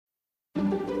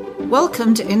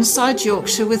Welcome to Inside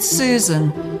Yorkshire with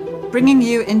Susan, bringing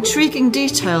you intriguing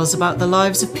details about the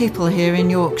lives of people here in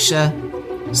Yorkshire.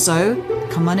 So,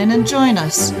 come on in and join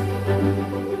us.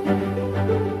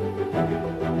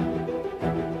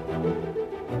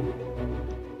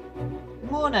 Good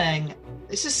morning.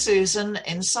 This is Susan,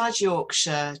 Inside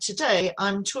Yorkshire. Today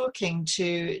I'm talking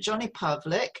to Johnny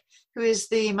Pawlick, who is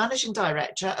the Managing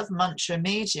Director of Mantra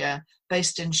Media,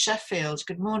 based in Sheffield.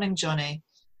 Good morning, Johnny.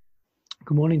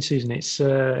 Good morning, Susan. It's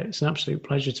an absolute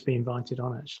pleasure to be invited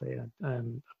on, actually. I've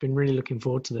been really looking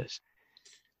forward to this.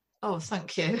 Oh,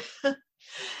 thank you.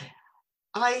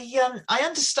 I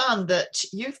understand that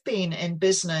you've been in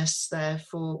business there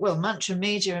for, well, Mantra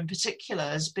Media in particular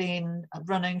has been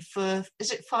running for,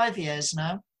 is it 5 years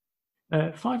now?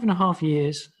 5.5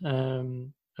 years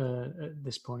at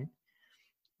this point.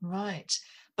 Right.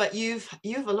 But you've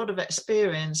a lot of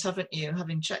experience, haven't you?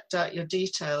 Having checked out your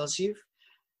details, you've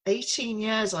 18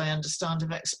 years, I understand,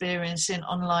 of experience in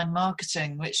online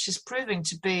marketing, which is proving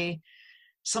to be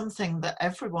something that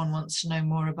everyone wants to know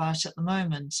more about at the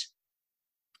moment.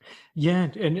 Yeah,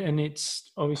 and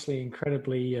it's obviously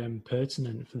incredibly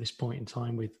pertinent for this point in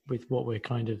time with what we're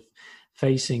kind of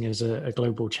facing as a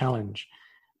global challenge.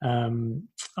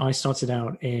 I started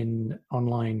out in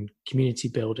online community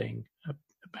building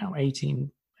about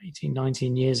 19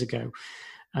 years ago.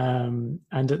 And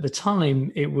at the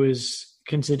time, it was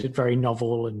considered very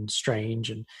novel and strange.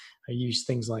 And I used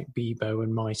things like Bebo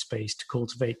and MySpace to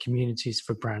cultivate communities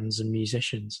for brands and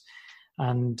musicians.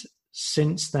 And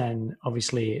since then,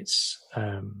 obviously, it's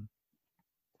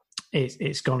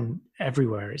gone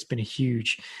everywhere. It's been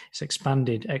it's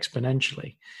expanded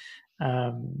exponentially.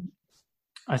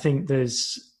 I think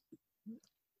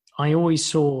I always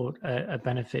saw a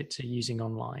benefit to using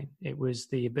online. It was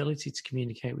the ability to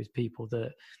communicate with people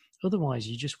that otherwise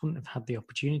you just wouldn't have had the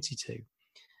opportunity to.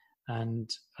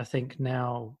 And I think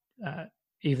now,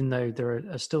 even though there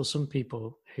are still some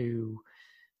people who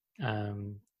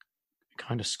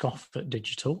kind of scoff at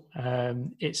digital,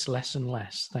 it's less and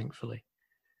less, thankfully.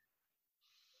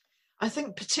 I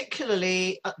think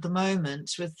particularly at the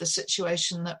moment, with the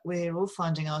situation that we're all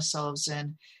finding ourselves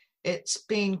in, it's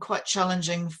been quite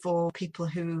challenging for people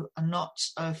who are not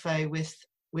au fait with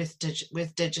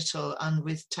digital and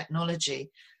with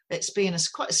technology. It's been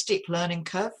quite a steep learning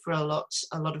curve for a lot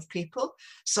of people,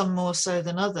 some more so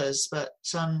than others. But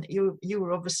you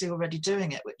were obviously already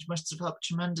doing it, which must have helped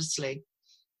tremendously.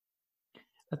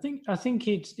 I think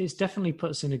it's definitely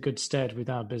put us in a good stead with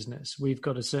our business. We've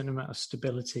got a certain amount of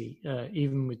stability,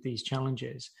 even with these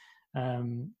challenges.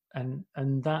 And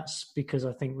that's because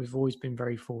I think we've always been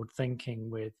very forward thinking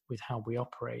with how we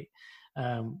operate.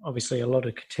 Obviously, a lot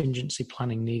of contingency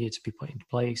planning needed to be put into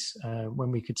place when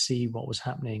we could see what was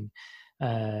happening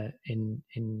in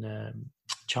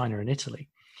China and Italy.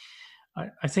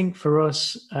 I think for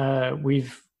us,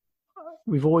 we've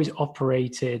always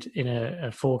operated in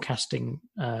a forecasting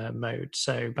mode.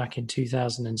 So back in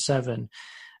 2007,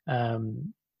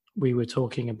 we were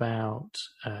talking about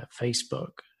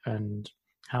Facebook and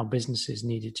how businesses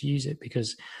needed to use it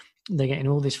because they're getting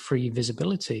all this free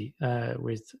visibility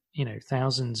with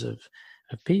thousands of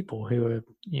people who are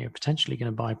potentially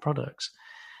going to buy products.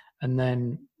 And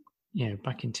then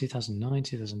back in 2009,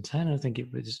 2010, I think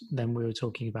it was, then we were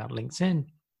talking about LinkedIn.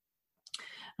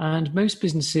 And most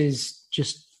businesses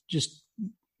just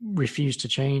refuse to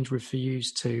change,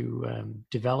 refuse to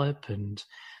develop and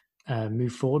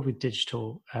move forward with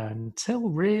digital until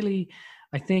really,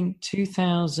 I think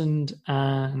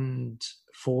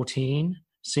 2014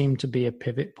 seemed to be a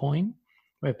pivot point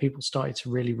where people started to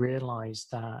really realize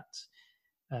that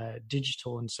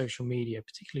digital and social media,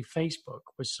 particularly Facebook,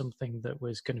 was something that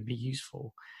was going to be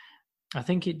useful. I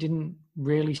think it didn't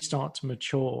really start to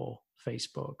mature,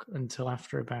 Facebook, until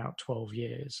after about 12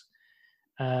 years.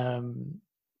 But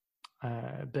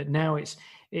now it's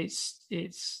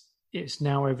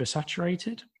now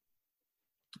oversaturated,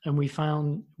 and we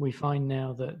find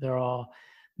now that there are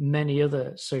many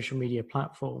other social media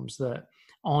platforms that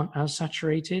aren't as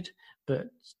saturated,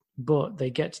 but they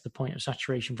get to the point of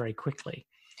saturation very quickly.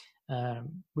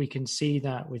 We can see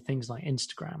that with things like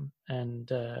Instagram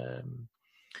and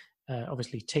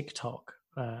obviously TikTok,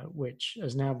 which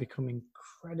has now become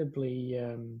incredibly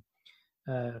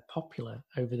popular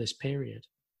over this period.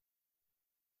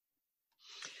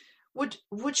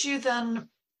 Would you then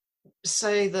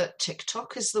say that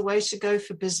TikTok is the way to go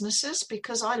for businesses?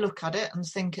 Because I look at it and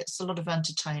think it's a lot of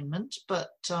entertainment, but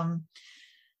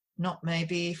not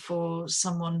maybe for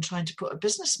someone trying to put a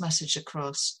business message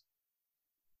across.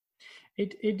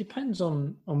 It depends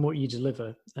on what you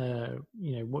deliver,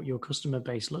 what your customer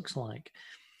base looks like.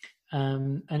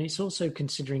 And it's also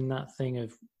considering that thing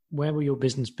of where will your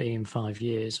business be in 5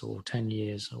 years or 10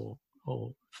 years or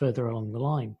further along the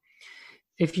line.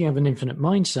 If you have an infinite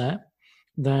mindset,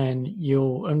 then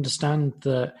you'll understand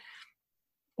that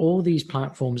all these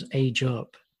platforms age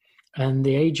up, and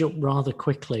they age up rather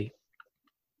quickly.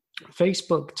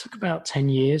 Facebook took about 10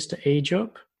 years to age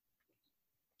up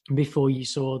before you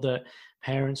saw that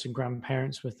parents and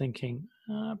grandparents were thinking,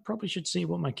 I probably should see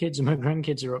what my kids and my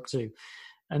grandkids are up to.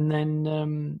 And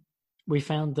then we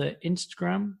found that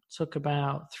Instagram took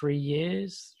about 3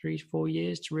 to 4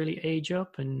 years to really age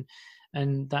up, and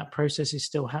that process is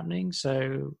still happening.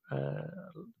 So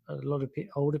a lot of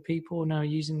older people are now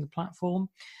using the platform,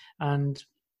 and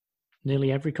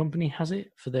nearly every company has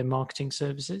it for their marketing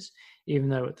services, even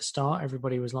though at the start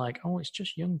everybody was like, oh, it's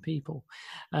just young people.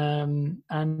 And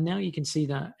now you can see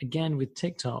that again with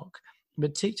TikTok.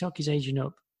 But TikTok is aging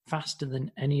up faster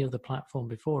than any other platform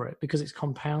before it because it's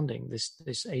compounding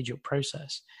this age up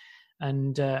process.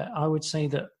 And I would say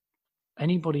that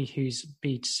anybody who's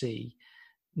B2C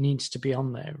needs to be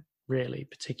on there, really,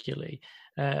 particularly.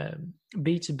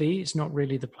 B2B, it's not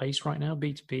really the place right now.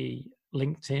 B2B,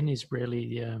 LinkedIn is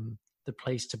really the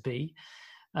place to be.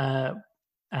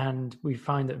 And we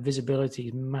find that visibility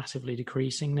is massively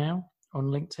decreasing now on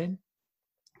LinkedIn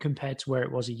compared to where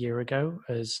it was a year ago,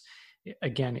 as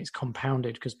again, it's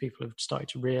compounded because people have started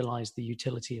to realize the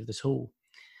utility of the tool.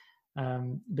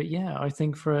 But yeah, I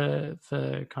think for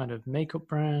kind of makeup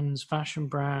brands, fashion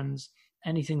brands,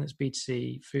 anything that's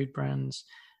B2C, food brands,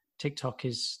 TikTok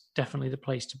is definitely the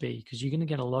place to be because you're going to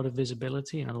get a lot of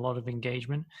visibility and a lot of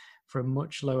engagement for a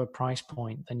much lower price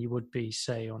point than you would be,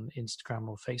 say, on Instagram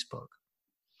or Facebook.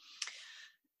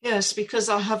 Yes, because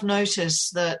I have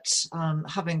noticed that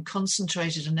having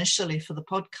concentrated initially for the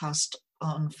podcast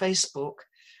on Facebook,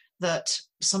 that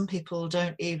some people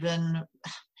don't even,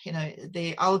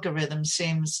 the algorithm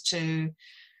seems to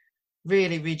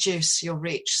really reduce your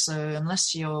reach. So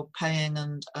unless you're paying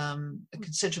a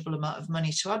considerable amount of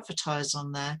money to advertise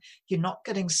on there, you're not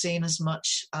getting seen as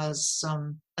much as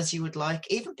you would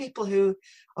like. Even people who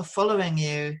are following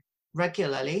you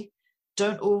regularly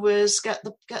don't always get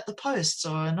the posts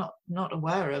or are not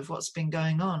aware of what's been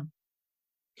going on.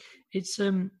 It's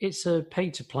a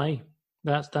pay to play.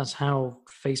 That's how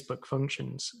Facebook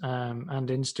functions, and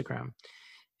Instagram.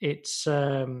 It's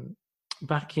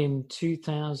back in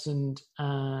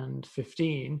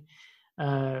 2015,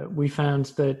 we found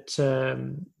that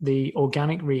the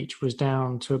organic reach was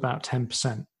down to about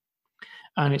 10%,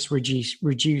 and it's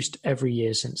reduced every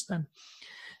year since then.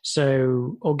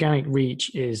 So organic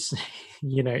reach is,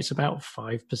 it's about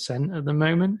 5% at the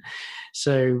moment.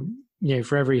 So,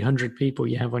 for every 100 people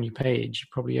you have on your page, you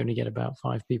probably only get about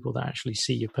 5 people that actually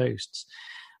see your posts,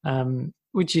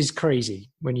 which is crazy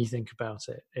when you think about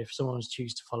it. If someone's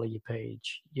choose to follow your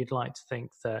page, you'd like to think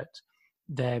that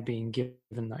they're being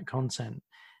given that content.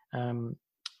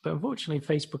 But unfortunately,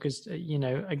 Facebook is,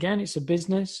 again, it's a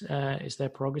business. It's their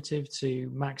prerogative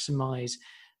to maximize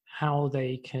how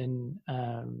they can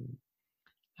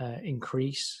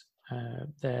increase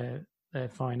their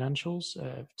financials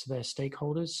to their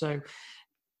stakeholders. So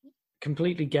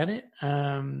completely get it.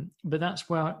 But that's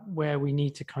where we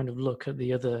need to kind of look at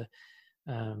the other,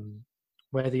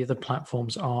 where the other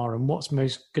platforms are and what's going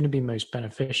to be most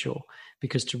beneficial,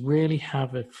 because to really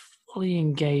have a fully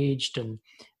engaged and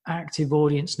active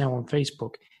audience now on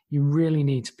Facebook, you really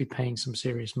need to be paying some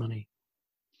serious money.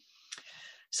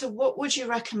 So what would you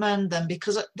recommend then?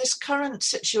 Because this current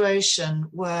situation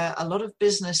where a lot of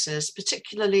businesses,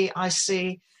 particularly I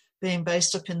see being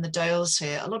based up in the Dales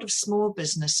here, a lot of small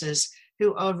businesses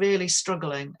who are really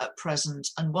struggling at present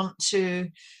and want to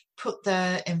put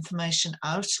their information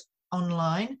out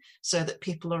online so that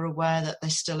people are aware that they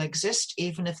still exist,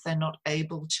 even if they're not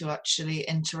able to actually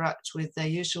interact with their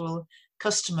usual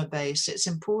customer base. It's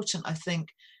important, I think,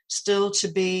 still to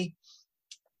be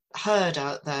heard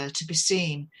out there, to be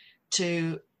seen,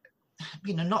 to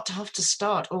not to have to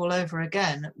start all over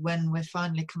again when we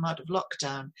finally come out of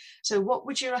lockdown. So what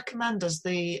would you recommend as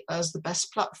the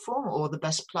best platform or the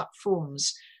best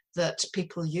platforms that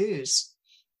people use?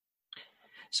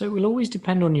 So it will always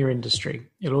depend on your industry.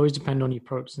 It'll always depend on your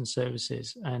products and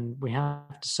services, and we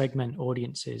have to segment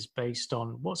audiences based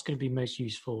on what's going to be most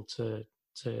useful to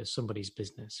somebody's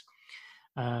business.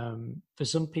 For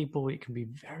some people, it can be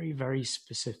very, very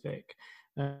specific.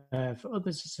 For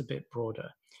others, it's a bit broader.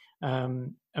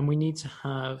 And we need to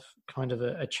have kind of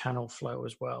a channel flow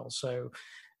as well. So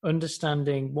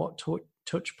understanding what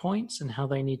touch points and how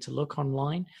they need to look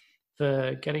online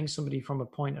for getting somebody from a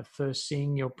point of first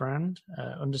seeing your brand,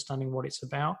 understanding what it's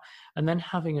about, and then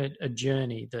having a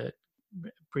journey that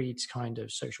breeds kind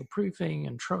of social proofing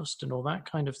and trust and all that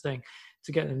kind of thing,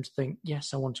 to get them to think,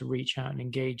 yes, I want to reach out and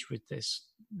engage with this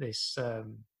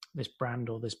brand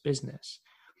or this business.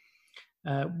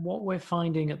 What we're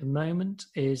finding at the moment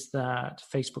is that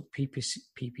Facebook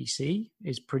PPC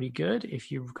is pretty good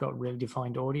if you've got really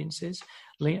defined audiences.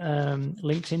 LinkedIn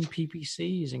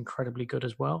PPC is incredibly good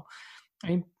as well. I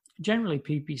mean, generally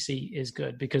PPC is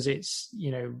good because it's,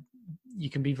 you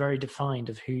can be very defined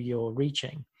of who you're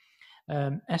reaching.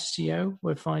 SEO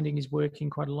we're finding is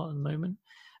working quite a lot at the moment.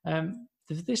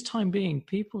 For this time being,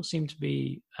 people seem to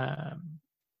be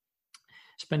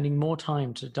spending more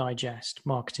time to digest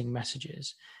marketing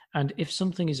messages. And if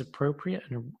something is appropriate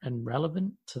and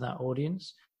relevant to that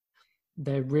audience,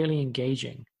 they're really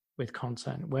engaging with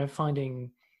content. We're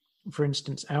finding, for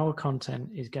instance, our content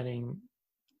is getting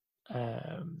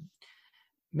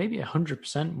maybe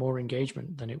 100% more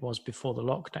engagement than it was before the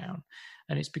lockdown.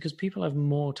 And it's because people have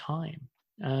more time,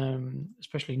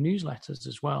 especially newsletters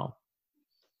as well.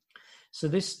 So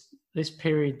this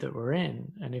period that we're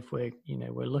in, and if we're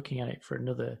looking at it for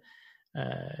another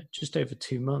just over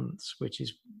 2 months, which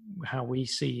is how we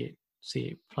see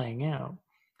it playing out,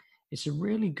 it's a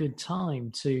really good time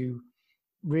to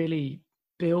really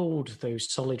build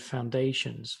those solid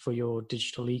foundations for your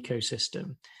digital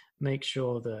ecosystem. Make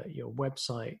sure that your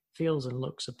website feels and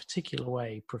looks a particular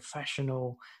way,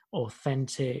 professional,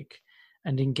 authentic,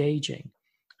 and engaging,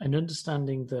 and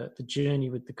understanding the journey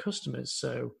with the customers.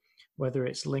 So whether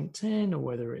it's LinkedIn or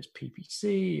whether it's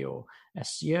PPC or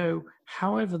SEO,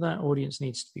 however that audience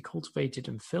needs to be cultivated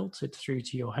and filtered through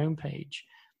to your homepage,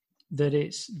 that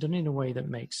it's done in a way that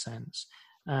makes sense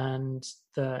and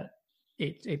that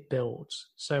it builds.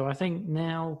 So I think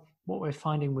now what we're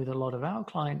finding with a lot of our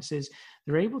clients is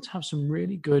they're able to have some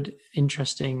really good,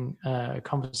 interesting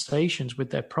conversations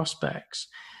with their prospects.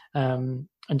 And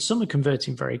some are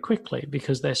converting very quickly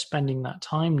because they're spending that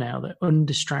time now, they're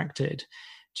undistracted,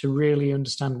 to really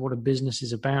understand what a business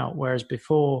is about. Whereas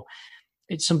before,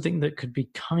 it's something that could be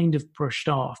kind of brushed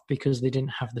off because they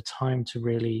didn't have the time to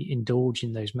really indulge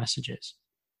in those messages.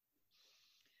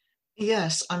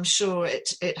 Yes, I'm sure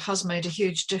it has made a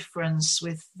huge difference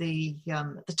with the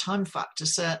time factor,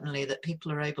 certainly, that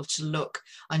people are able to look.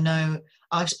 I know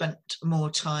I've spent more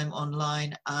time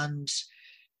online, and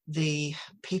the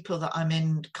people that I'm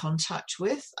in contact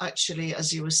with, actually,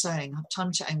 as you were saying, have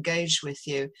time to engage with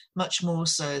you much more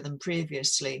so than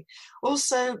previously.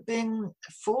 Also, being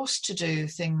forced to do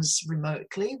things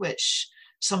remotely, which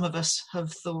some of us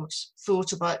have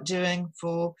thought about doing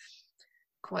for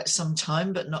quite some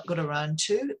time but not got around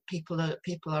to. People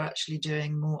are actually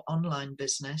doing more online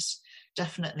business,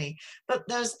 definitely. But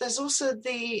there's also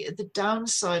the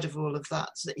downside of all of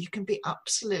that you can be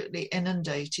absolutely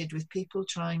inundated with people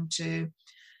trying to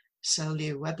sell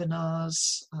you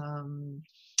webinars,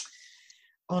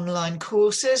 online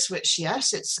courses, which,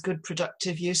 yes, it's good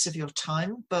productive use of your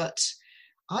time, but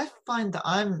I find that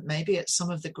I'm maybe at some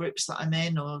of the groups that I'm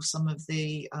in or some of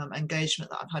the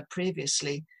engagement that I've had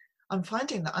previously, I'm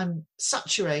finding that I'm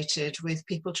saturated with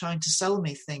people trying to sell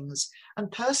me things.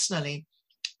 And personally,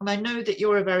 and I know that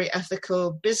you're a very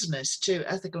ethical business too,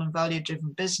 ethical and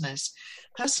value-driven business.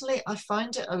 Personally, I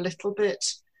find it a little bit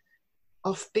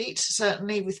offbeat,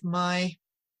 certainly with my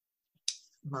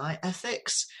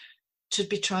ethics, to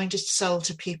be trying to sell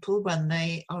to people when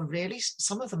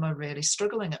some of them are really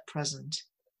struggling at present.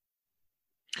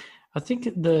 I think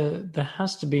there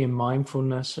has to be a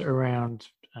mindfulness around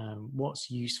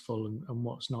what's useful and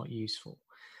what's not useful.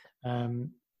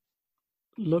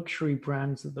 Luxury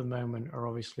brands at the moment are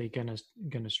obviously going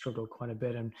to struggle quite a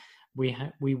bit, and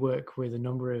we work with a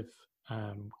number of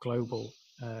global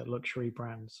luxury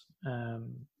brands.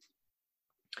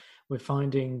 We're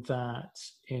finding that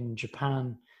in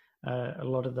Japan, a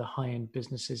lot of the high-end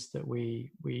businesses that we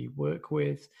work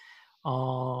with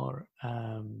are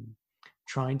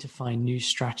trying to find new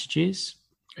strategies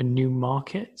and new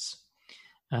markets.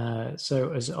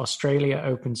 So as Australia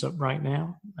opens up right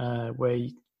now, we're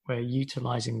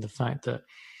utilizing the fact that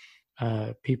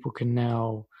people can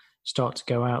now start to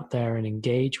go out there and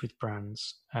engage with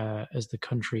brands as the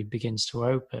country begins to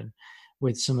open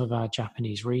with some of our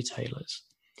Japanese retailers.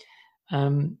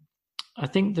 I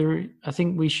think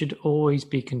we should always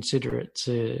be considerate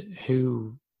to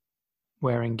who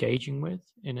we're engaging with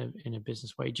in a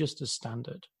business way, just as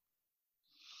standard.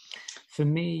 For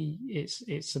me,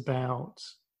 it's about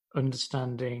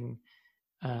understanding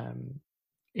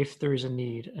if there is a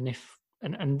need,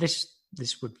 and this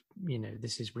would,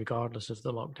 this is regardless of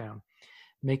the lockdown,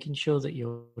 making sure that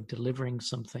you're delivering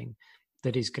something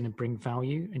that is going to bring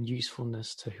value and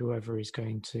usefulness to whoever is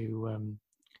going to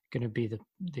going to be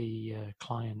the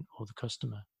client or the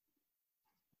customer.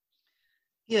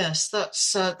 Yes,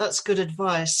 that's good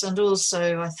advice. And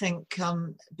also, I think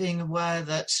being aware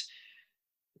that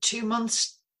 2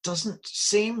 months doesn't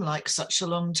seem like such a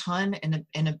long time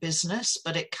in a business,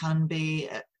 but it can be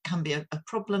a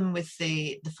problem with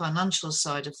the financial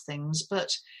side of things.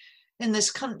 But in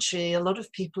this country, a lot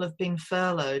of people have been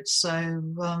furloughed, so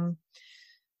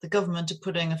the government are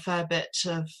putting a fair bit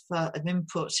of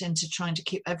input into trying to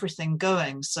keep everything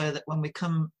going, so that when we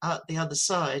come out the other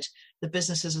side, the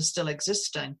businesses are still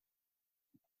existing.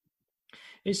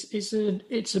 It's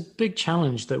a big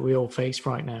challenge that we all face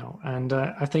right now, and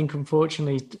I think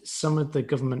unfortunately some of the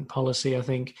government policy, I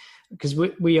think, because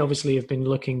we obviously have been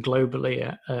looking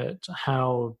globally at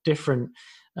how different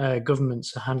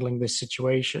governments are handling this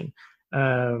situation.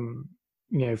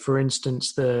 For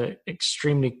instance, the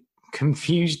extremely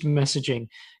confused messaging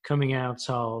coming out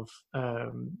of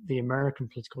the American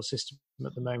political system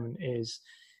at the moment is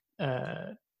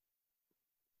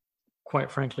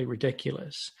quite frankly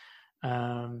ridiculous.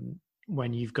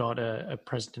 When you've got a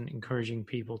president encouraging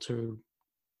people to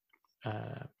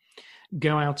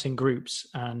go out in groups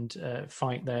and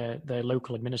fight their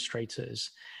local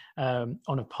administrators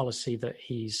on a policy that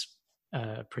he's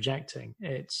projecting.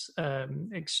 It's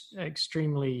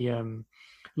extremely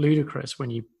ludicrous when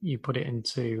you put it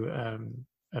into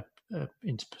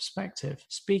perspective.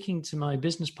 Speaking to my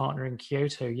business partner in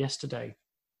Kyoto yesterday,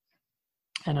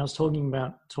 and I was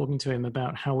talking to him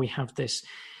about how we have this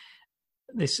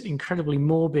incredibly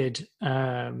morbid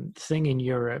thing in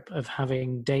Europe of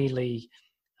having daily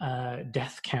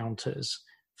death counters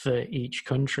for each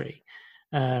country.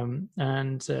 And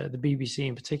the BBC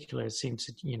in particular seems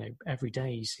to, every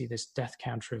day you see this death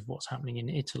counter of what's happening in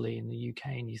Italy and the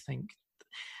UK, and you think,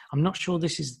 I'm not sure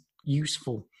this is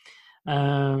useful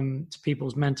to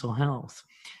people's mental health.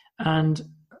 And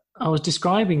I was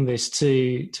describing this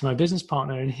to my business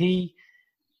partner, and he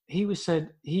was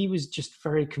just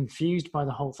very confused by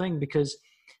the whole thing, because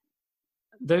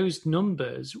those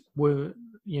numbers were,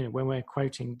 when we're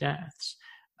quoting deaths,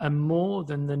 are more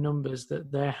than the numbers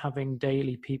that they're having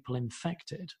daily people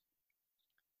infected.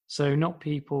 So not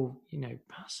people,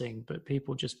 passing, but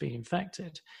people just being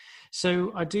infected.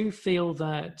 So I do feel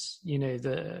that,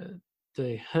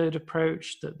 the herd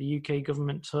approach that the UK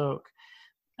government took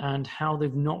and how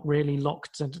they've not really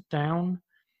locked down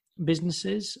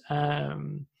businesses,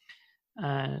 and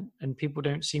people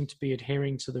don't seem to be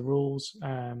adhering to the rules.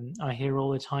 I hear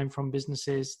all the time from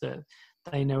businesses that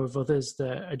they know of others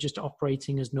that are just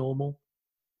operating as normal,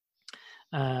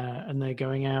 and they're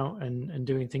going out and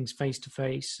doing things face to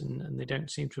face, and they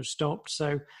don't seem to have stopped.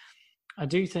 So I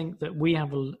do think that we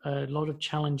have a lot of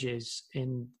challenges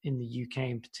in the UK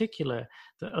in particular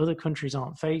that other countries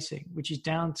aren't facing, which is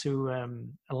down to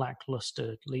a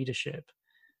lackluster leadership.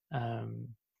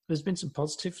 There's been some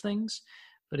positive things,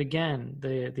 but again,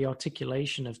 the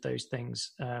articulation of those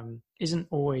things isn't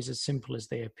always as simple as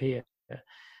they appear.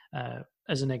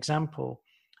 As an example,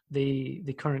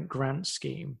 the current grant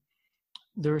scheme,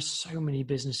 there are so many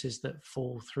businesses that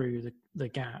fall through the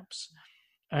gaps.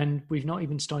 And we've not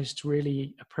even started to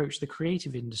really approach the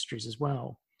creative industries as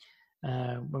well.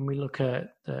 When we look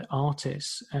at the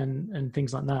artists and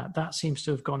things like that, that seems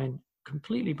to have gone in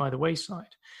completely by the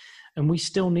wayside. And we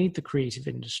still need the creative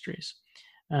industries.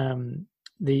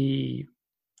 The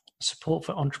support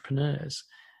for entrepreneurs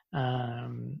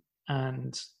and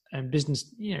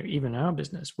business, even our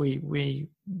business, we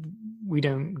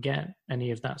don't get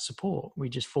any of that support. We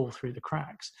just fall through the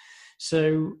cracks.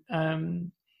 So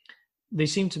they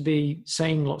seem to be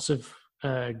saying lots of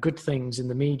good things in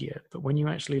the media, but when you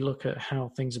actually look at how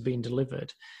things are being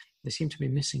delivered, they seem to be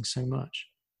missing so much.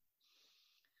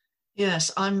 Yes,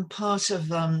 I'm part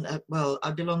of,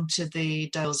 I belong to the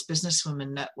Dales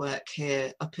Businesswomen Network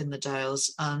here up in the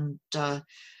Dales, and a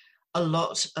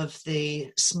lot of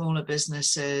the smaller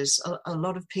businesses, a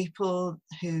lot of people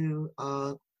who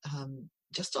are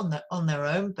just on their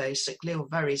own, basically, or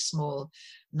very small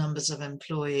numbers of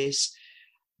employees,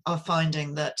 are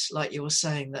finding that, like you were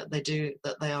saying, that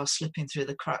they are slipping through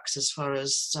the cracks as far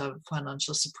as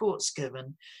financial support's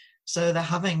given. So they're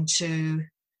having to,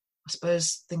 I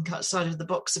suppose, think outside of the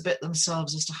box a bit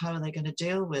themselves as to how they're going to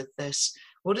deal with this.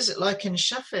 What is it like in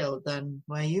Sheffield then,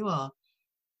 where you are?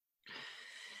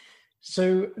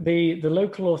 So the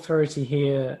local authority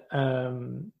here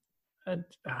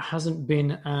hasn't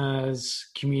been as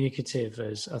communicative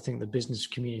as I think the business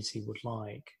community would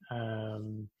like.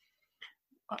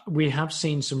 We have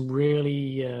seen some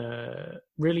really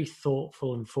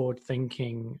thoughtful and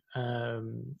forward-thinking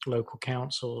local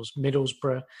councils.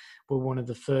 Middlesbrough were one of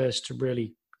the first to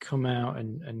really come out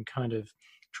and kind of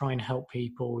try and help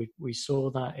people. We saw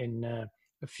that in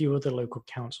a few other local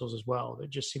councils as well that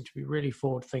just seem to be really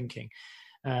forward thinking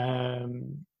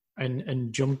and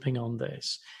jumping on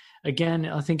this. Again,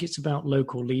 I think it's about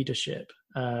local leadership.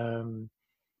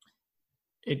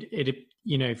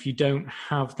 If you don't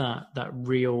have that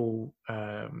real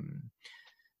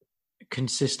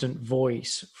consistent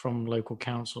voice from local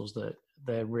councils that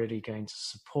they're really going to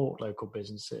support local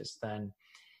businesses, then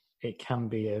it can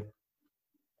be a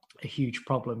huge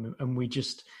problem. And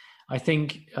I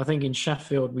think in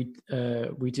Sheffield we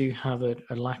do have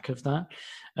a lack of that.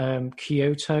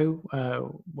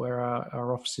 Kyoto, where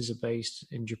our offices are based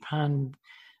in Japan,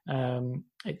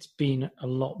 it's been a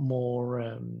lot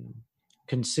more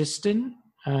consistent,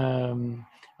 a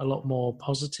lot more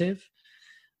positive.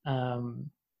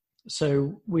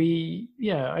 So I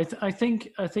think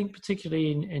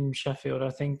particularly in Sheffield, I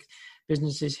think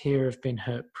businesses here have been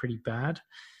hurt pretty bad,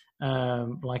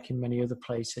 like in many other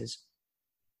places.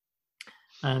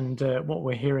 And what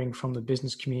we're hearing from the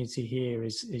business community here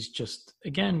is just,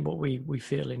 again, what we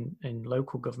feel in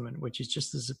local government, which is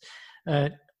just there's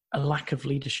a lack of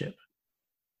leadership.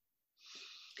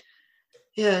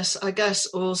 Yes, I guess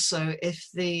also if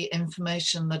the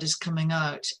information that is coming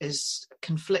out is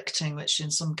conflicting, which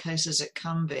in some cases it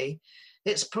can be,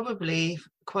 it's probably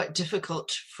quite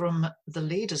difficult from the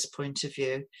leader's point of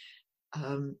view.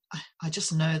 I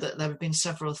just know that there have been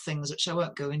several things, which I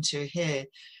won't go into here,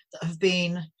 that have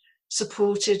been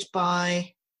supported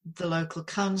by the local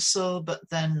council, but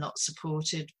then not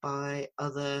supported by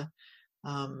other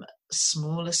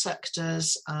smaller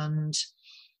sectors. And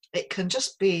it can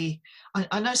just be,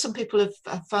 I know some people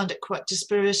have found it quite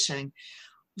dispiriting.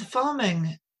 The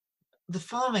farming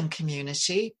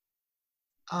community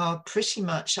are pretty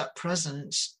much at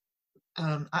present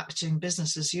acting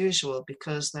business as usual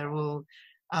because they're all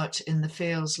out in the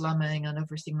fields lambing and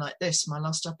everything like this. My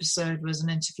last episode was an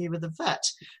interview with a vet.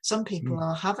 Some people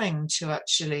are having to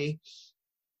actually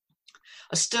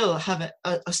are still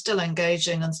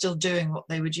engaging and still doing what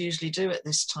they would usually do at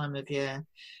this time of year.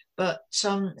 But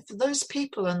for those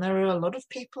people, and there are a lot of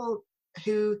people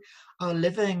who are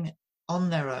living on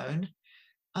their own,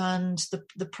 and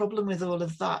the problem with all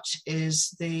of that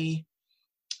is the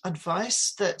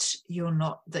advice that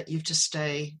you've to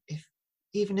stay,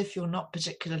 even if you're not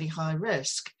particularly high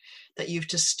risk, that you've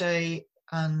to stay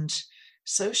and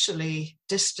socially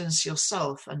distance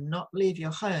yourself and not leave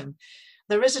your home.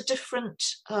 There is a different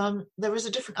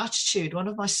attitude. One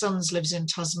of my sons lives in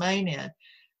Tasmania,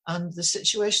 and the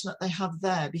situation that they have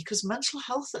there, because mental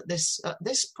health at this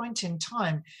point in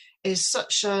time is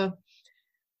such a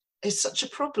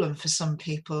problem for some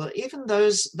people. Even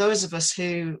those of us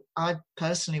who I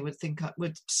personally would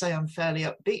say I'm fairly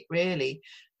upbeat, really,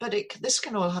 but this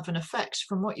can all have an effect.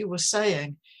 From what you were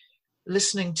saying,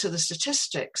 listening to the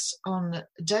statistics on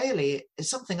daily is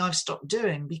something I've stopped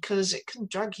doing because it can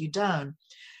drag you down.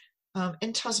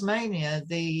 In Tasmania,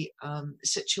 the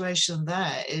situation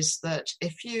there is that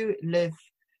if you live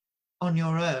on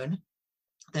your own,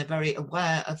 they're very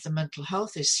aware of the mental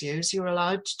health issues. You're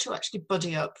allowed to actually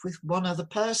buddy up with one other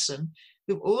person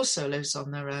who also lives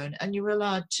on their own, and you're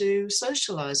allowed to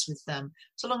socialise with them,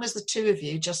 so long as the two of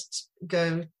you just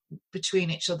go between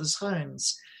each other's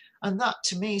homes. And that,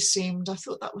 to me, I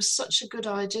thought that was such a good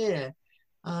idea.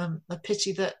 A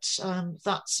pity that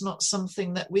that's not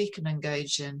something that we can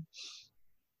engage in.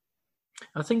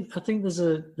 I think there's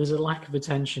a lack of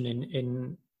attention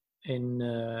in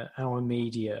our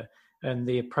media and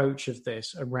the approach of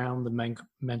this around the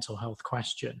mental health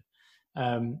question.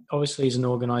 Obviously, as an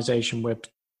organisation, we're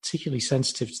particularly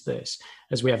sensitive to this,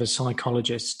 as we have a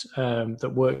psychologist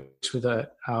that works with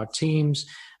our teams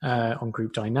on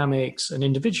group dynamics and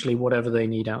individually whatever they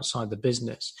need outside the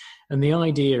business. And the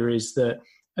idea is that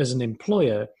as an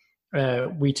employer,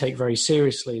 we take very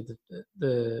seriously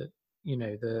the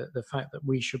fact that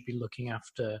we should be looking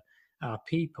after our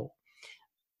people.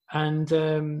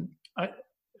 And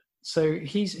so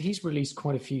he's released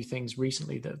quite a few things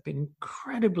recently that have been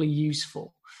incredibly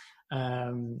useful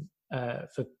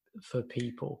for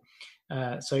people.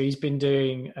 So he's been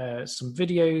doing some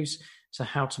videos to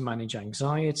how to manage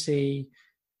anxiety,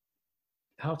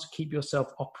 how to keep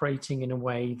yourself operating in a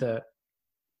way that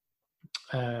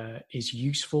is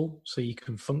useful so you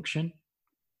can function.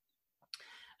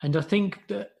 And I think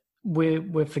that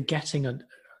we're forgetting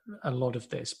a lot of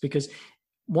this, because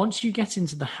once you get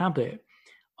into the habit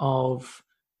of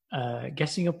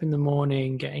getting up in the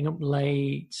morning, getting up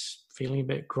late, feeling a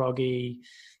bit groggy,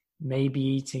 maybe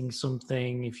eating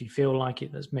something, if you feel like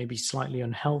it, that's maybe slightly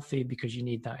unhealthy because you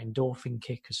need that endorphin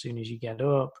kick as soon as you get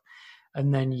up,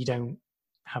 and then you don't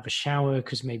have a shower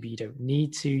because maybe you don't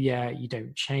need to yet, you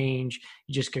don't change,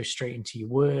 you just go straight into your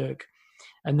work.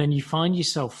 And then you find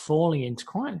yourself falling into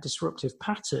quite a disruptive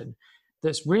pattern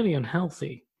that's really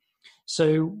unhealthy.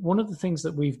 So one of the things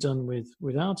that we've done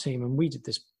with our team, and we did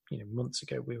this, months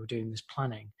ago, we were doing this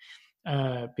planning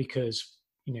because,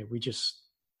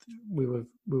 we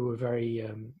were very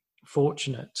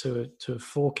fortunate to have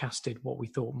forecasted what we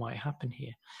thought might happen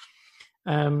here.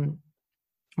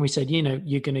 We said,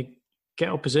 you're going to get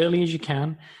up as early as you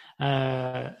can.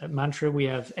 At Mantra, we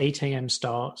have 8 a.m.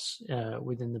 starts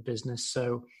within the business,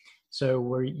 so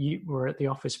we're at the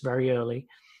office very early,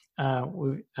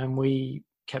 and we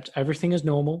kept everything as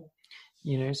normal.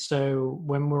 So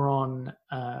when we're on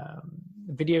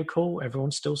video call,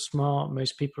 everyone's still smart.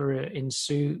 Most people are in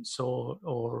suits or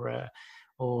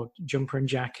jumper and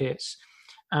jackets,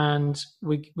 and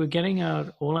we're getting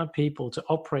all our people to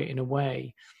operate in a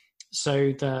way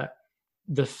so that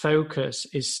the focus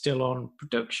is still on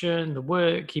production, the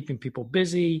work, keeping people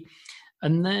busy,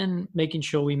 and then making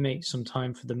sure we make some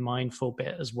time for the mindful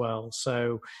bit as well.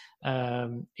 So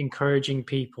encouraging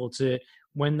people to,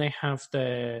 when they have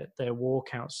their walk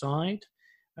outside,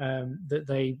 that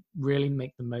they really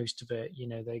make the most of it.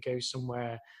 They go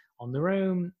somewhere on their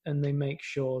own and they make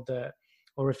sure that,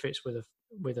 or if it's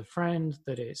with a friend,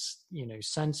 that it's,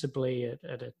 sensibly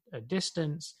at a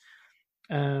distance.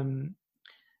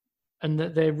 And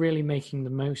that they're really making the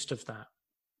most of that.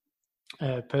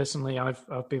 Personally,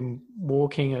 I've been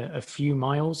walking a few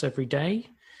miles every day,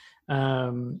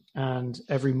 and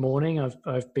every morning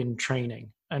I've been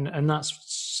training, and that's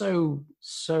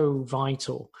so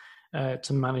vital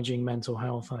to managing mental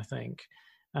health. I think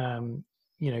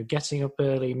getting up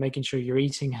early, making sure you're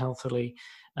eating healthily,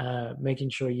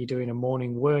 making sure you're doing a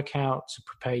morning workout to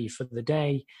prepare you for the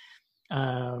day.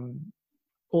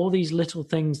 All these little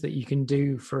things that you can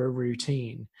do for a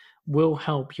routine will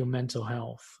help your mental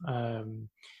health. A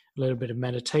little bit of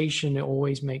meditation, it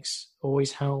always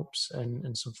helps,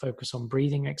 and some focus on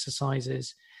breathing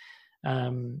exercises.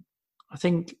 I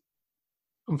think,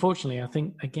 unfortunately,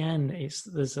 again,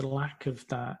 there's a lack of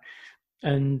that,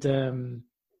 and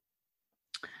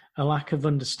a lack of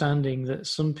understanding that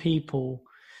some people.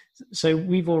 So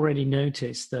we've already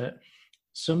noticed that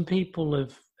some people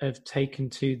have taken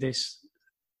to this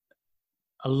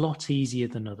a lot easier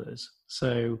than others.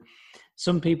 So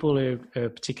some people are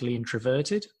particularly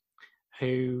introverted,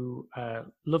 who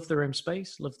love their own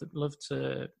space, love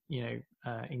to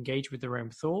engage with their own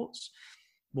thoughts,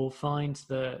 will find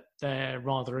that they're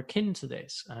rather akin to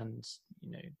this, and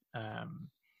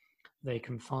they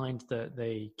can find that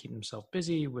they keep themselves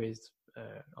busy with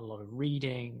a lot of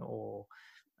reading or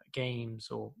games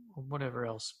or whatever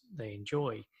else they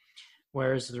enjoy.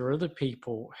 Whereas there are other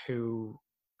people who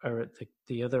are at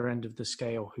the other end of the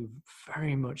scale who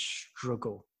very much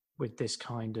struggle with this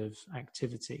kind of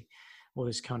activity or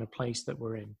this kind of place that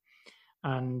we're in,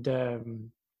 and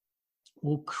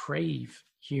will crave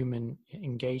human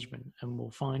engagement, and will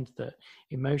find that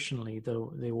emotionally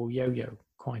they will yo-yo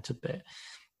quite a bit.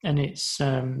 And it's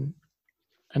and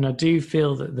I do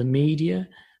feel that the media,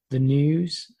 the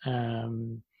news,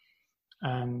 and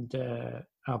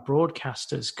our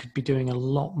broadcasters could be doing a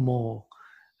lot more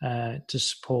to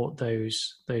support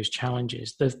those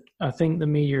challenges. I think the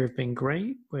media have been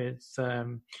great with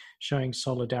showing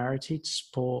solidarity to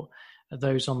support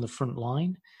those on the front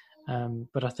line,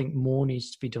 but I think more needs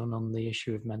to be done on the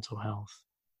issue of mental health.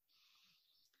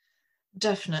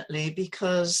 Definitely,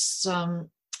 because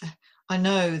I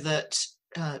know that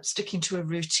sticking to a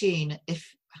routine,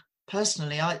 if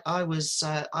personally I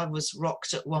was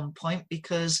rocked at one point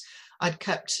because I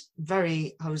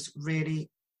was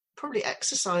really probably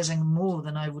exercising more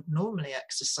than I would normally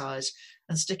exercise,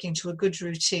 and sticking to a good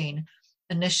routine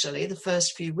initially the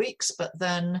first few weeks, but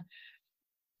then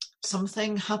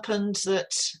something happened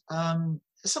that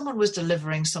someone was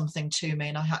delivering something to me,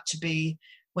 and I had to be,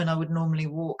 when I would normally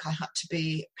walk, I had to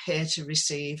be here to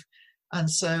receive, and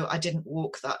so I didn't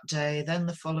walk that day. Then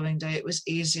the following day it was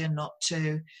easier not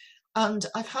to, and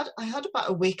I had about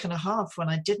a week and a half when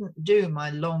I didn't do my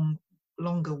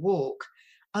longer walk.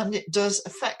 And it does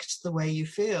affect the way you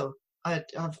feel.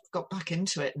 I've got back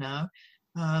into it now.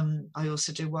 I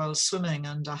also do wild swimming,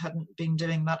 and I hadn't been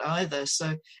doing that either.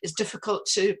 So it's difficult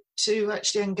to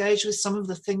actually engage with some of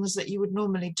the things that you would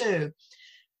normally do.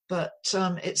 But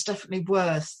it's definitely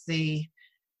worth the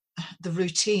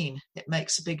routine. It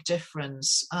makes a big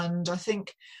difference. And I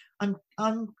think I'm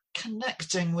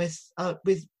connecting with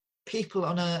people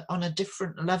on a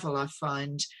different level, I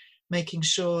find, making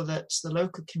sure that the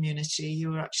local community,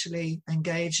 you are actually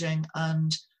engaging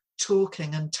and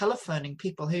talking and telephoning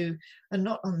people who are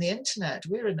not on the internet.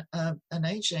 We're an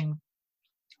aging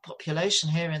population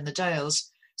here in the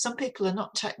Dales. Some people are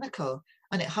not technical,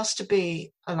 and it has to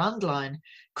be a landline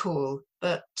call,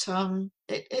 but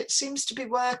it seems to be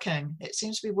working. It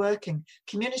seems to be working.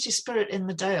 Community spirit in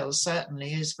the Dales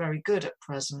certainly is very good at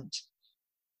present.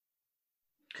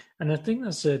 And I think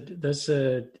there's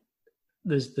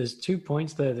 2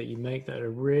 points there that you make that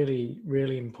are really,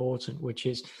 really important, which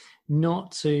is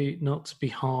not to be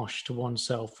harsh to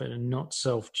oneself and not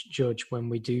self-judge when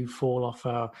we do fall off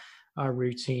our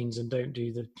routines and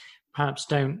perhaps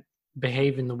don't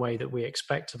behave in the way that we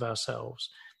expect of ourselves.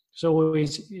 It's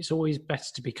always better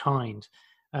to be kind.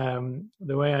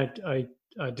 The way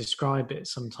I describe it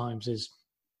sometimes is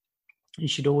you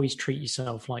should always treat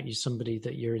yourself like you're somebody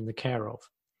that you're in the care of.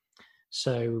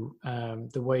 So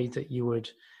the way that you would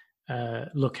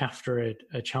look after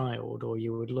a child, or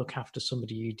you would look after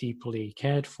somebody you deeply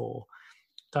cared for,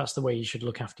 that's the way you should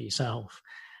look after yourself.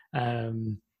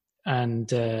 And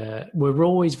we're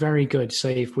always very good.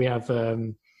 Say if we have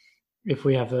a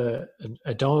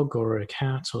dog or a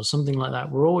cat or something like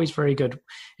that, we're always very good.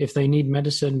 If they need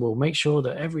medicine, we'll make sure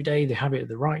that every day they have it at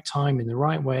the right time in the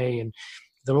right way, and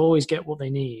they'll always get what they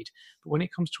need. But when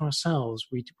it comes to ourselves,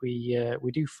 we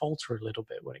do falter a little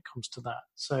bit when it comes to that.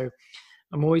 So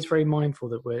I'm always very mindful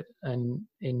that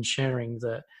in sharing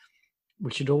that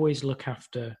we should always look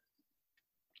after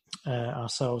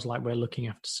ourselves like we're looking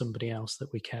after somebody else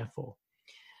that we care for.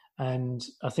 And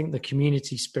I think the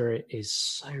community spirit is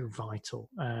so vital.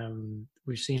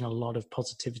 We've seen a lot of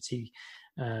positivity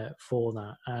for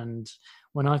that. And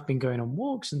when I've been going on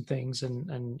walks and things,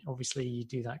 and obviously you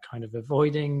do that kind of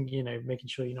avoiding, making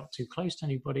sure you're not too close to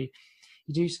anybody,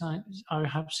 I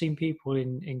have seen people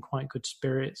in quite good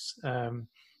spirits,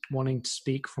 wanting to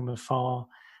speak from afar.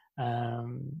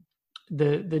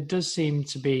 There does seem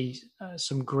to be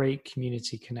some great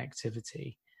community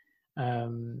connectivity.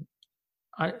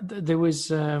 There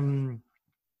was a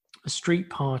street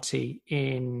party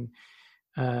in,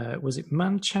 was it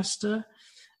Manchester?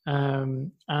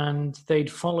 And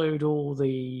they'd followed all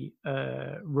the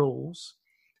rules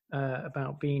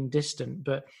about being distant,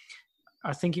 but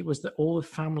I think it was that all the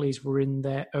families were in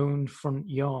their own front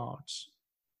yards,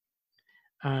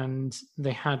 and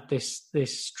they had this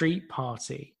street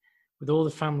party with all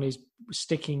the families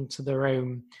sticking to their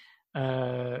own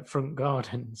front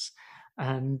gardens,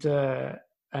 and the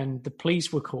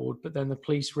police were called, but then the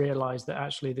police realised that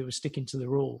actually they were sticking to the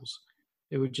rules.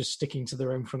 They were just sticking to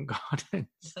their own front gardens,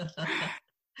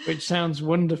 which sounds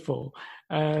wonderful.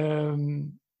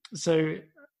 So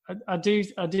I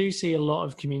do see a lot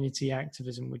of community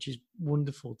activism, which is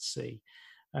wonderful to see.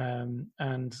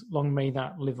 And long may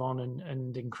that live on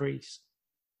and increase.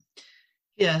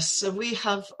 Yes, so we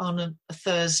have on a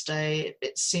Thursday,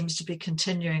 it seems to be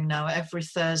continuing now, every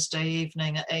Thursday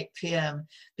evening at 8 p.m,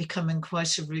 becoming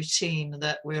quite a routine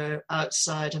that we're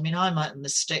outside. I mean, I'm out in the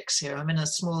sticks here. I'm in a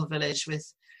small village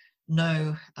with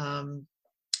no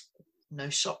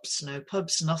shops, no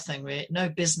pubs, nothing really, no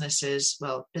businesses.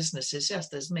 Well, businesses, yes,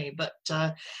 there's me, but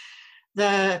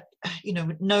there,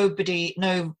 nobody,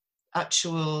 no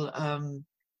actual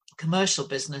commercial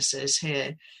businesses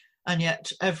here. And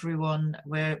yet everyone,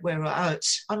 we're out.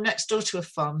 I'm next door to a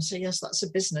farm, so yes, that's a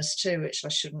business too, which I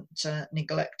shouldn't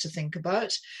neglect to think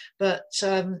about. But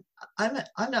I'm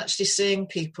actually seeing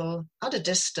people at a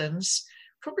distance,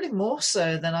 probably more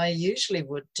so than I usually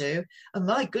would do. And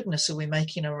my goodness, are we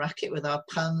making a racket with our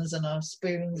pans and our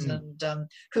spoons and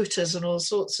hooters and all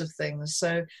sorts of things.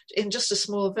 So in just a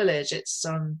small village, it's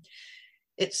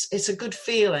a good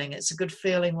feeling. It's a good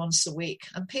feeling once a week.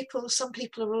 And some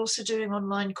people are also doing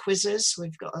online quizzes.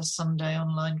 We've got a Sunday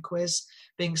online quiz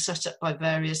being set up by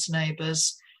various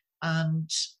neighbours, and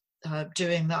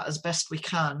doing that as best we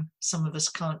can. Some of us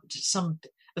can't. Some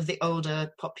of the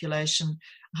older population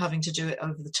are having to do it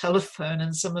over the telephone,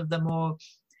 and some of the more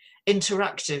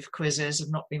interactive quizzes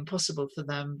have not been possible for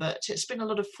them. But it's been a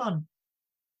lot of fun.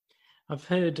 I've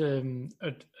heard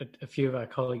a few of our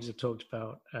colleagues have talked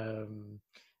about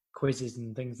quizzes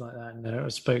and things like that. And I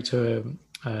spoke to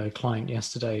a client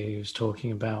yesterday who was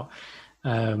talking about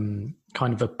kind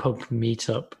of a pub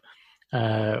meetup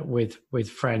with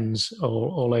friends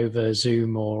all over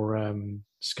Zoom or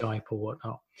Skype or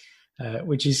whatnot,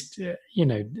 which is,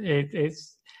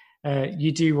 it's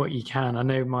you do what you can. I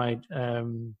know my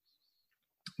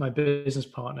business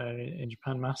partner in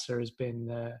Japan, Masa, has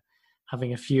been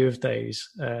having a few of those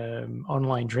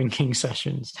online drinking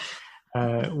sessions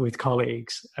with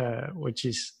colleagues, which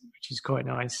is quite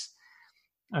nice.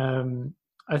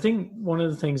 I think one of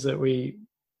the things that's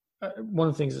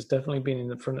definitely been in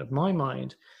the front of my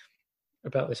mind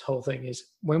about this whole thing is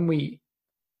when we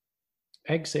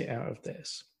exit out of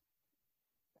this,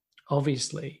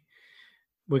 obviously,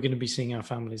 we're going to be seeing our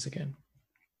families again.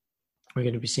 We're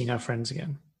going to be seeing our friends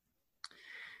again.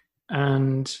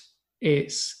 And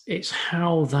it's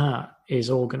how that is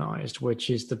organized, which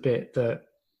is the bit that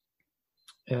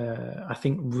I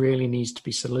think really needs to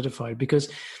be solidified. Because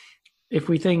if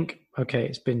we think, okay,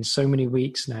 it's been so many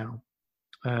weeks now,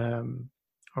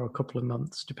 or a couple of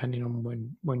months, depending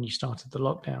on when you started the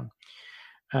lockdown,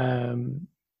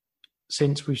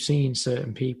 since we've seen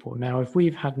certain people. Now, if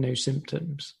we've had no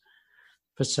symptoms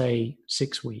for, say,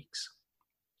 6 weeks,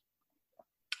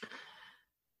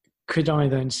 could I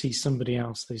then see somebody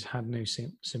else who's had no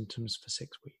symptoms for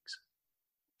 6 weeks?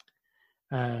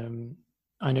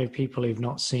 I know people who've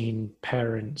not seen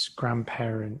parents,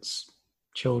 grandparents,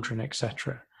 children,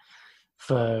 etc.,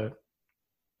 for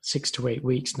 6 to 8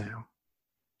 weeks now.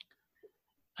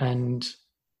 And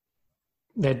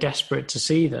they're desperate to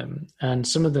see them. And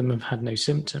some of them have had no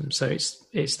symptoms. So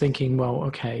it's thinking, well,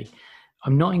 okay,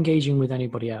 I'm not engaging with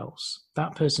anybody else.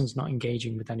 That person's not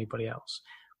engaging with anybody else.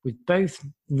 We've both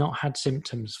not had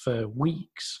symptoms for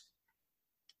weeks.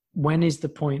 When is the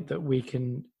point that we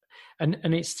can...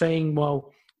 And it's saying,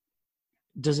 well,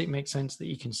 does it make sense that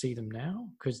you can see them now?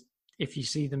 Because if you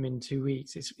see them in 2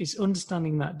 weeks, it's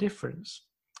understanding that difference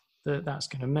that's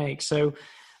going to make. So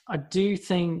I do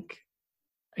think,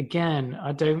 again,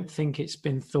 I don't think it's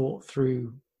been thought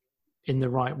through in the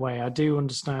right way. I do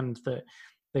understand that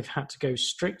they've had to go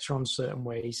stricter on certain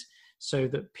ways so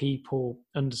that people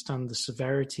understand the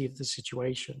severity of the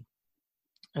situation,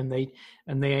 and they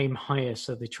aim higher.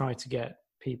 So they try to get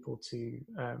people to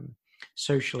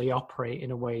socially operate in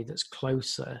a way that's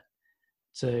closer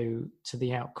to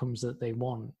the outcomes that they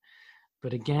want.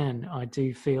 But again, I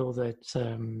do feel that,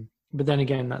 but then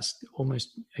again, that's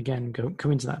almost, again,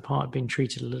 coming to that part of being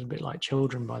treated a little bit like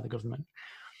children by the government.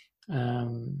 I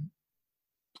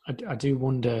do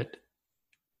wonder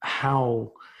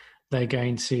how they're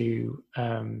going to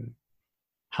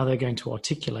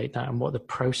articulate that and what the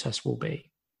process will be.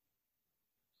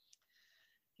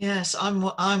 Yes,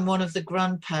 I'm one of the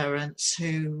grandparents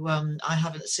who I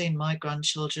haven't seen my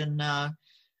grandchildren now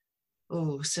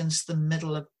since the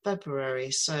middle of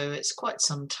February, so it's quite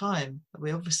some time.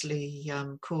 We obviously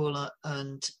call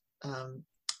and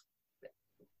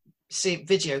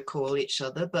video call each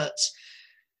other, but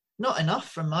not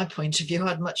enough from my point of view.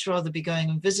 I'd much rather be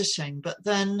going and visiting, but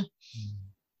then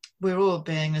we're all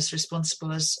being as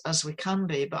responsible as we can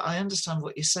be. But I understand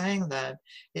what you're saying there.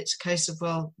 It's a case of,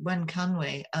 well, when can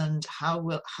we, and how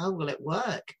will it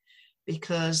work?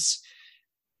 Because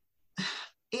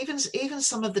even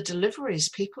some of the deliveries,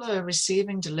 people are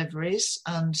receiving deliveries,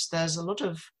 and there's a lot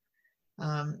of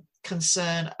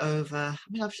concern over. I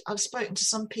mean, I've spoken to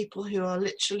some people who are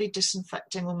literally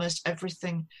disinfecting almost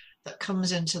everything that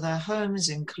comes into their homes,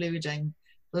 including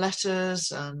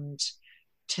letters and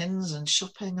tins and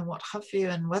shopping and what have you,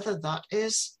 and whether that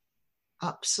is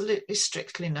absolutely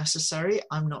strictly necessary,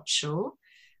 I'm not sure.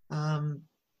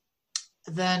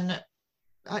 Then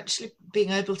actually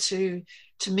being able to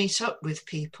meet up with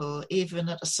people, even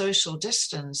at a social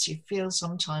distance, you feel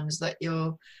sometimes that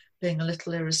you're being a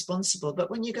little irresponsible.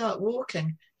 But when you go out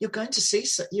walking, you're going to see,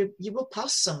 you will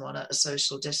pass someone at a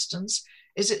social distance.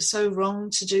 Is it so wrong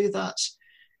to do that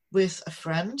with a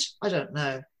friend? I don't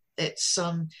know. It's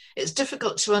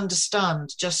difficult to understand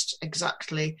just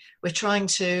exactly. We're trying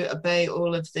to obey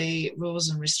all of the rules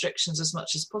and restrictions as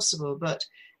much as possible, but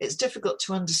it's difficult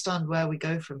to understand where we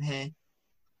go from here.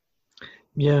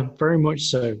 Yeah, very much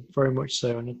so. Very much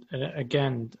so. And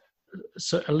again,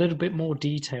 so a little bit more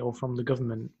detail from the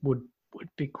government would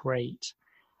be great.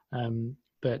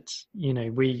 But you know,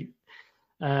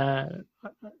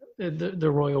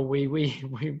 the royal we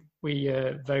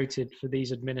voted for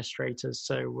these administrators,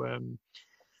 so I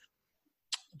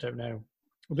don't know.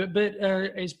 But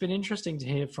it's been interesting to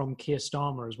hear from Keir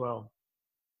Starmer as well.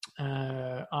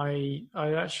 I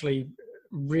actually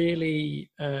really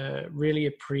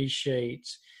appreciate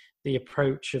the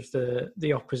approach of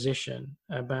the opposition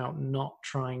about not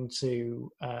trying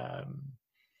to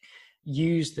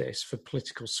use this for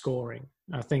political scoring.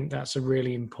 I think that's a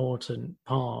really important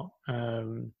part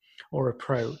or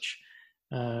approach,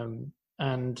 and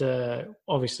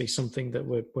obviously something that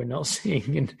we're not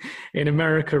seeing in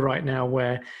America right now,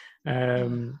 where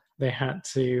they had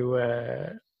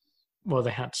to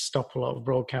stop a lot of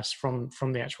broadcasts from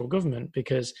the actual government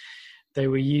because they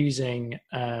were using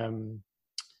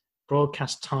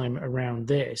broadcast time around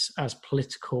this as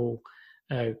political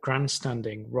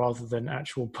grandstanding rather than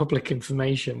actual public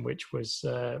information, which was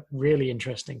really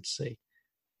interesting to see.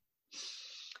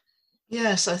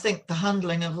 Yes, I think the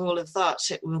handling of all of that,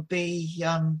 it will be,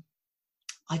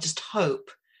 I just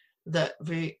hope that,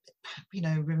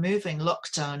 removing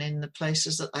lockdown in the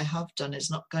places that they have done is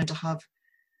not going to have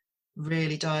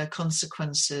really dire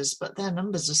consequences, but their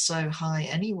numbers are so high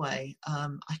anyway.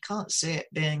 I can't see it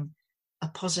being a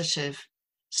positive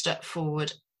step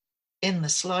forward in the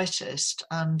slightest.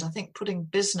 And I think putting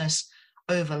business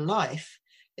over life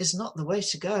is not the way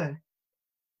to go.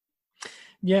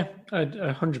 Yeah,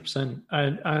 100%.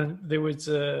 And there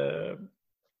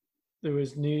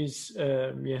was news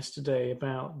yesterday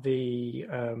about the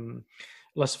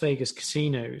Las Vegas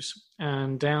casinos,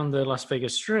 and down the Las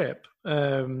Vegas Strip,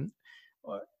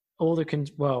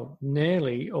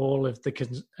 nearly all of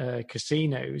the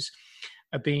casinos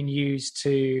are being used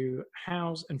to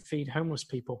house and feed homeless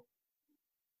people.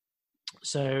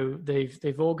 So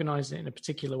they've organised it in a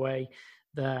particular way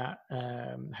that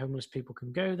homeless people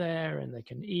can go there and they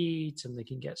can eat and they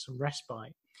can get some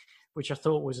respite, which I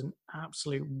thought was an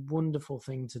absolute wonderful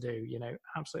thing to do,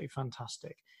 absolutely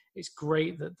fantastic. It's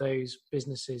great that those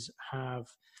businesses have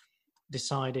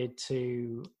decided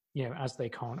to, as they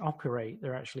can't operate,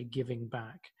 they're actually giving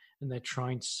back and they're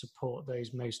trying to support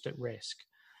those most at risk.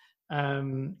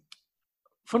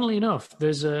 Funnily enough,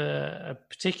 there's a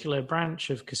particular branch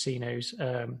of casinos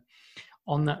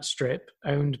on that strip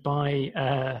owned by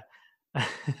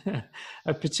a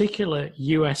particular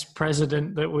US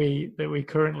president that we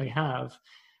currently have,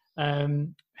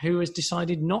 who has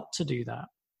decided not to do that.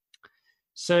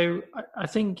 So I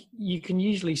think you can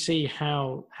usually see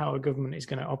how a government is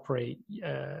going to operate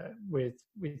with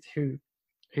who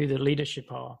the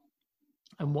leadership are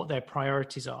and what their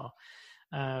priorities are.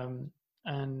 And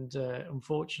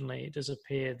unfortunately, it does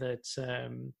appear that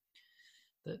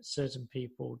that certain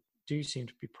people do seem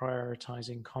to be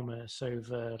prioritizing commerce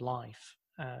over life,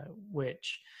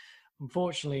 which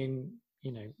unfortunately,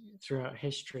 throughout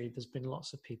history, there's been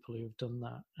lots of people who have done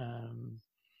that,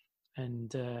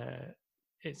 and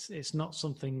it's not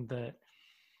something that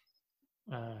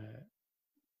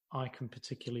I can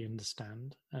particularly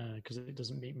understand because it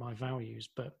doesn't meet my values.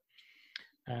 But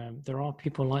there are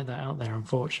people like that out there,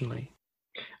 unfortunately.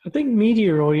 I think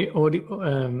media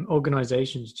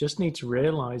organizations just need to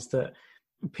realize that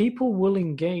people will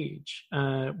engage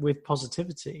with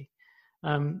positivity.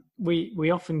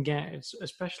 We often get,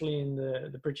 especially in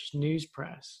the British news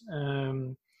press,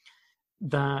 or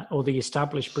the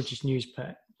established British news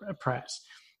press,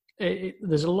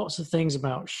 there's lots of things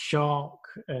about shock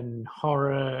and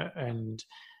horror and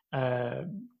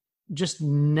just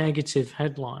negative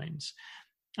headlines.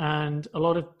 And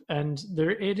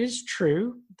it is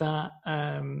true that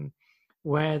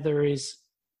where there is,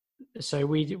 so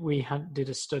we did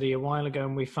a study a while ago,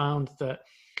 and we found that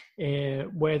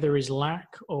where there is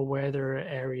lack or where there are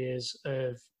areas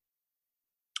of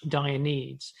dire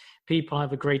needs, people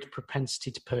have a greater propensity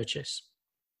to purchase.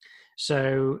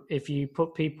 So if you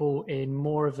put people in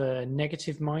more of a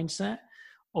negative mindset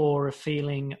or a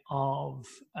feeling of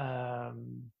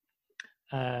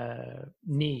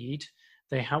need,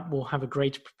 they will have a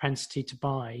greater propensity to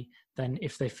buy than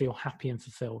if they feel happy and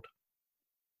fulfilled.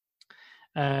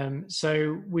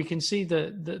 So we can see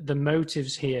the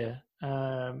motives here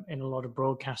in a lot of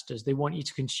broadcasters. They want you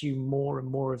to consume more and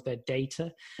more of their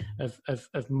data,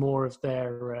 of more of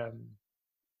their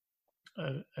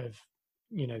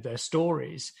their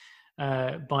stories,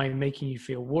 by making you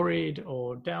feel worried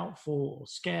or doubtful or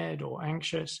scared or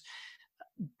anxious.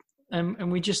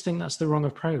 And we just think that's the wrong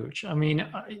approach. I mean,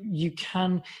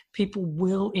 people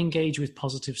will engage with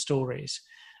positive stories.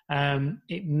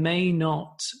 It may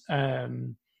not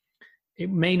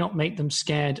make them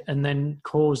scared and then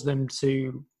cause them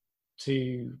to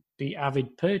be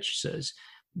avid purchasers.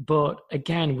 But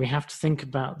again, we have to think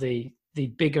about the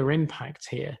bigger impact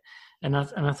here. And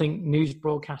I think news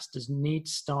broadcasters need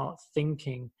to start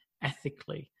thinking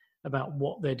ethically about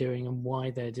what they're doing and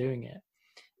why they're doing it.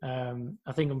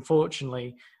 I think,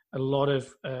 unfortunately, a lot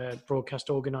of broadcast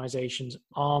organizations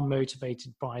are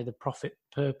motivated by the profit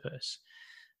purpose.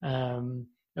 And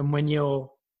when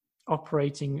you're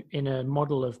operating in a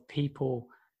model of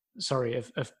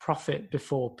profit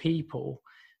before people,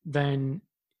 then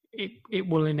it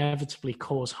will inevitably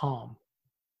cause harm.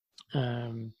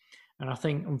 And I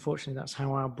think, unfortunately, that's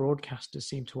how our broadcasters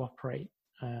seem to operate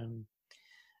in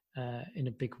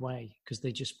a big way, because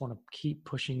they just want to keep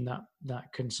pushing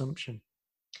that consumption.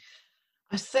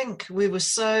 I think we were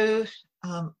so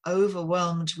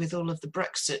overwhelmed with all of the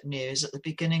Brexit news at the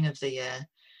beginning of the year.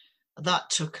 That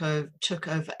took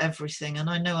over everything. And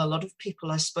I know a lot of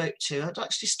people I spoke to had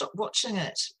actually stopped watching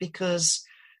it because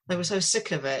they were so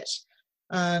sick of it.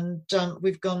 And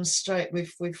we've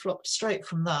flopped straight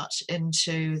from that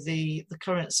into the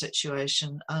current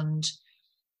situation. And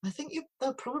I think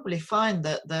they'll probably find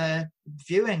that their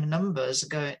viewing numbers are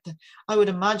going. I would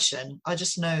imagine, I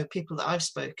just know people that I've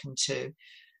spoken to,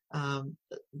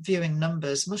 viewing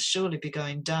numbers must surely be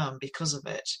going down because of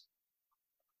it.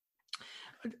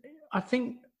 I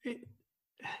think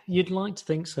you'd like to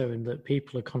think so, in that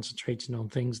people are concentrating on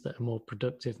things that are more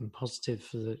productive and positive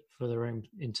for their own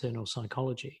internal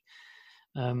psychology.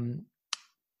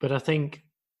 But I think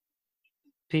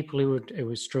people who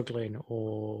are struggling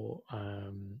or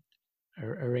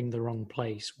are in the wrong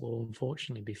place will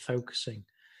unfortunately be focusing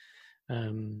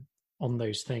on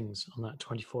those things, on that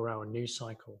 24-hour news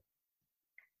cycle.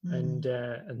 And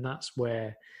that's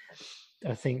where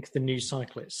I think the news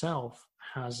cycle itself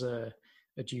has a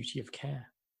duty of care.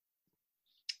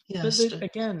 Yes. But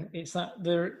again, it's that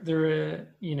there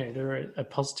are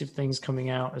positive things coming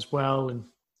out as well,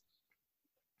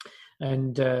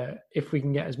 and if we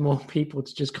can get as more people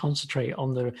to just concentrate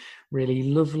on the really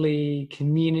lovely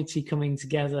community coming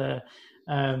together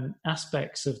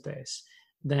aspects of this,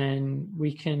 then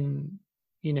we can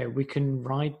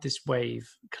ride this wave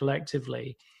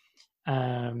collectively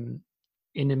in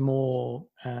a more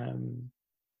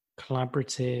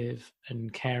collaborative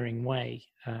and caring way.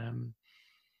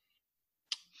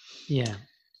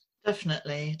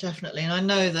 Definitely. And I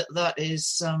know that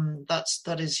is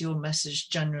your message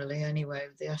generally anyway,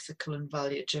 the ethical and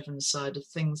value driven side of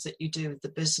things that you do with the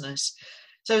business.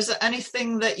 So is there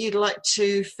anything that you'd like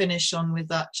to finish on with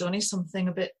that, Johnny? Something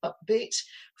a bit upbeat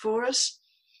for us?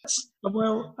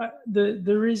 Well,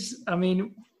 there is, I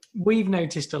mean, we've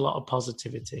noticed a lot of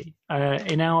positivity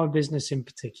in our business in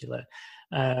particular.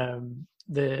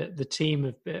 The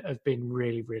team have been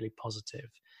really, really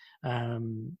positive.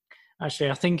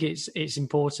 Actually, I think it's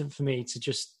important for me to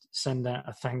just send out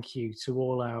a thank you to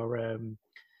all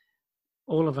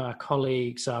of our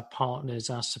colleagues, our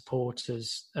partners, our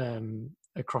supporters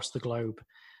across the globe,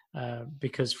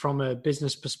 because from a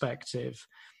business perspective,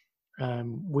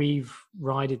 we've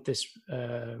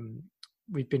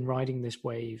been riding this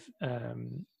wave,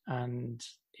 and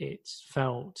it's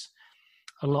felt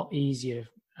a lot easier,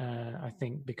 I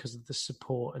think, because of the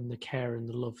support and the care and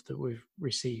the love that we've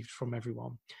received from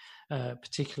everyone,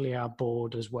 particularly our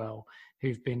board as well,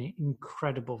 who've been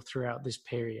incredible throughout this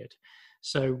period.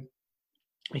 So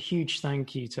a huge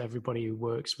thank you to everybody who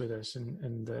works with us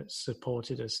and that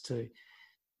supported us to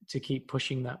keep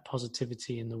pushing that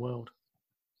positivity in the world.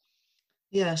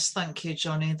 Yes, thank you,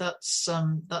 Johnny. That's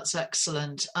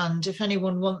excellent. And if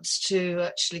anyone wants to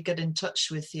actually get in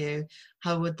touch with you,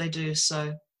 how would they do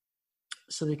so?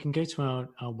 So they can go to our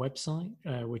website,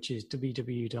 which is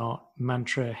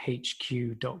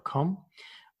www.mantrahq.com,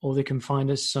 or they can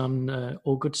find us on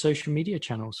all good social media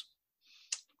channels.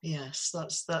 Yes,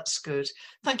 that's good.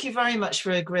 Thank you very much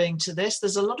for agreeing to this.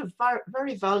 There's a lot of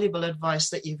very valuable advice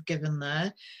that you've given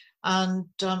there. And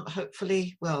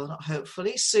hopefully, well, not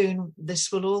hopefully, soon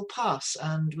this will all pass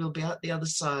and we'll be out the other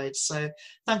side. So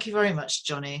thank you very much,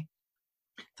 Johnny.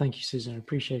 Thank you, Susan. I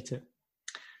appreciate it.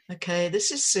 Okay,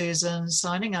 this is Susan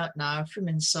signing out now from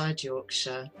inside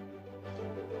Yorkshire.